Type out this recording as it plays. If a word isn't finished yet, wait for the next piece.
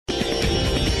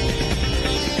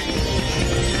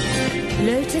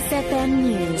Lotus FM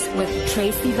News with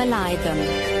Tracy Valaydham.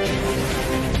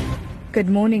 Good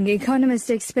morning. Economists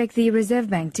expect the Reserve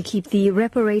Bank to keep the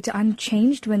repo rate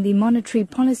unchanged when the Monetary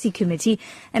Policy Committee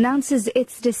announces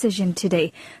its decision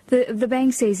today. The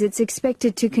bank says it's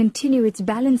expected to continue its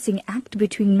balancing act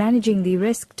between managing the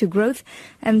risk to growth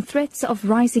and threats of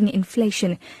rising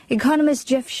inflation. Economist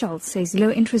Jeff Schultz says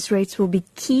low interest rates will be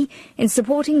key in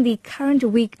supporting the current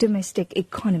weak domestic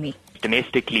economy.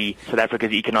 Domestically, South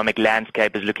Africa's economic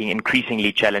landscape is looking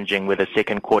increasingly challenging with a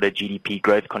second quarter GDP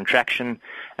growth contraction.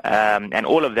 And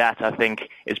all of that, I think,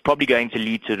 is probably going to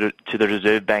lead to the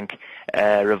Reserve Bank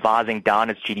revising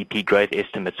down its GDP growth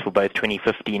estimates for both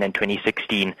 2015 and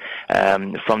 2016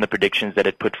 from the predictions that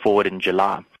it put forward in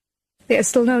July. There are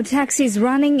still no taxis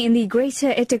running in the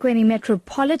Greater eThekwini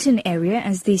metropolitan area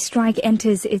as the strike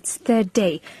enters its third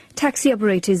day. Taxi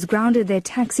operators grounded their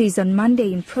taxis on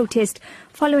Monday in protest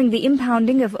following the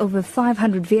impounding of over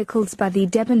 500 vehicles by the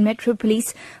Durban Metro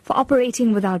Police for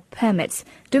operating without permits.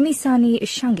 Dumisani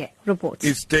Shange reports.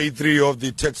 It's day 3 of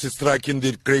the taxi strike in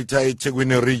the Greater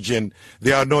eThekwini region.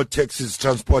 There are no taxis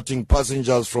transporting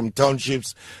passengers from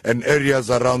townships and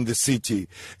areas around the city.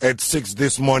 At 6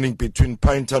 this morning between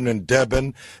Pinetown and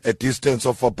Durban, a distance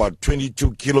of about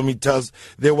 22 kilometers,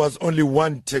 there was only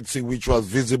one taxi which was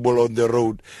visible on the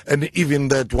road, and even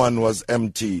that one was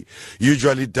empty.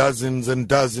 Usually dozens and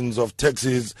dozens of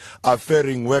taxis are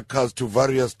ferrying workers to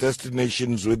various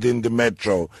destinations within the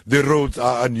metro. The roads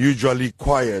are unusually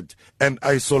quiet and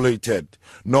isolated.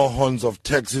 No horns of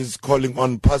taxis calling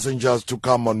on passengers to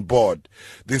come on board.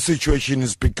 The situation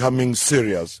is becoming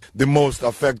serious. The most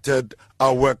affected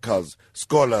are workers,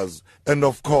 scholars, and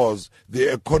of course, the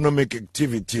economic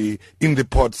activity in the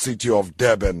port city of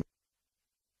Durban.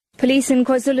 Police in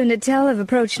KwaZulu-Natal have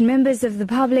approached members of the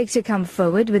public to come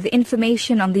forward with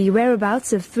information on the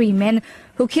whereabouts of 3 men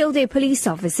who killed a police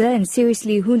officer and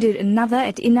seriously wounded another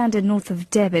at Inanda, north of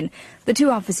Durban. The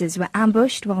 2 officers were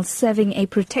ambushed while serving a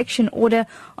protection order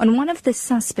on one of the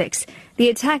suspects. The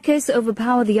attackers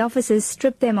overpowered the officers,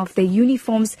 stripped them of their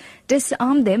uniforms,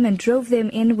 disarmed them and drove them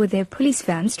in with their police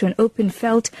vans to an open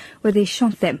veldt where they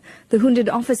shot them. The wounded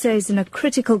officer is in a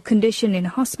critical condition in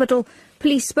hospital.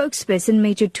 Police spokesperson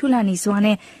Major Thulani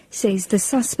Zwane says the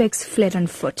suspects fled on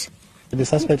foot. The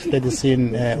suspects fled the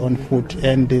scene on foot,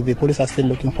 and the police are still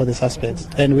looking for the suspects.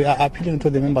 And we are appealing to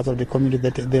the members of the community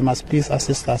that they must please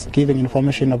assist us, giving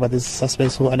information about these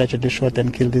suspects who allegedly shot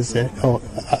and killed or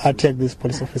attacked these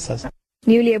police officers.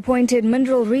 Newly appointed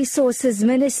Mineral Resources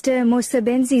Minister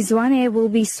Mosebenzi Zwane will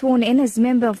be sworn in as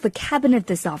member of the cabinet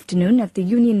this afternoon at the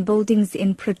Union Buildings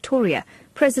in Pretoria.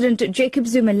 President Jacob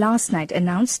Zuma last night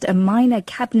announced a minor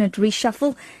cabinet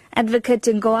reshuffle. Advocate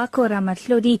Ngoako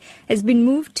Ramatlhodi has been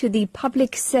moved to the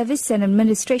Public Service and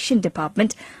Administration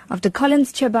Department after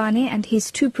Collins Chabane and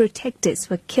his 2 protectors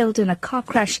were killed in a car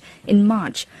crash in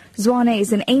March. Zwane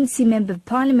is an ANC Member of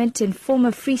Parliament and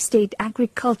former Free State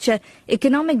Agriculture,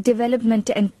 Economic Development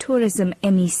and Tourism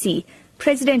MEC.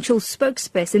 Presidential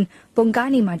spokesperson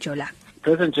Bongani Majola.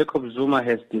 President Jacob Zuma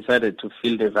has decided to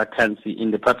fill the vacancy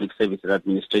in the Public Service and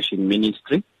Administration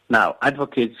Ministry. Now,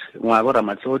 Advocate Ngoako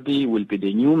Ramatlhodi will be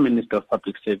the new Minister of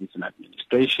Public Service and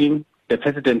Administration. The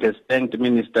President has thanked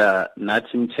Minister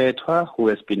Nathi Mthethwa, who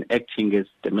has been acting as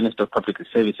the Minister of Public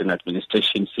Service and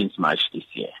Administration since March this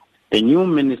year. The new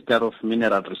Minister of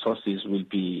Mineral Resources will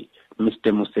be Mr.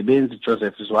 Mosebenzi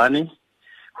Joseph Zwane,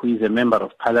 who is a Member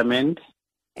of Parliament.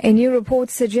 A new report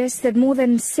suggests that more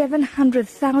than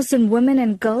 700,000 women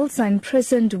and girls are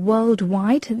imprisoned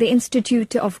worldwide. The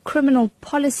Institute of Criminal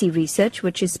Policy Research,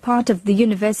 which is part of the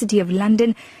University of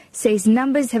London, says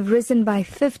numbers have risen by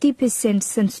 50%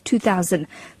 since 2000.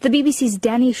 The BBC's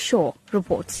Danny Shaw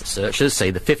reports. Researchers say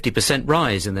the 50%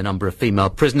 rise in the number of female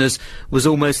prisoners was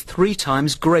almost 3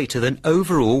 times greater than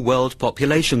overall world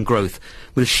population growth,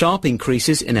 with sharp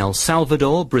increases in El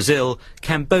Salvador, Brazil,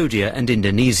 Cambodia and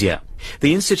Indonesia.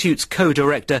 The Institute's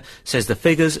co-director says the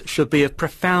figures should be of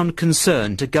profound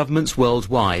concern to governments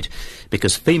worldwide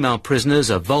because female prisoners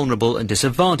are vulnerable and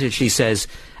disadvantaged, she says,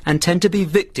 and tend to be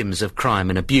victims of crime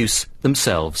and abuse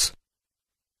themselves.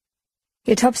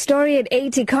 Your top story at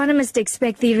 8. Economists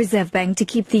expect the Reserve Bank to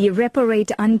keep the repo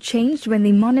rate unchanged when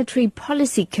the Monetary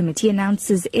Policy Committee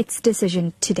announces its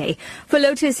decision today. For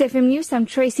Lotus FM News, I'm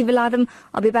Tracy Valaydham.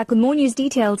 I'll be back with more news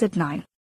details at 9.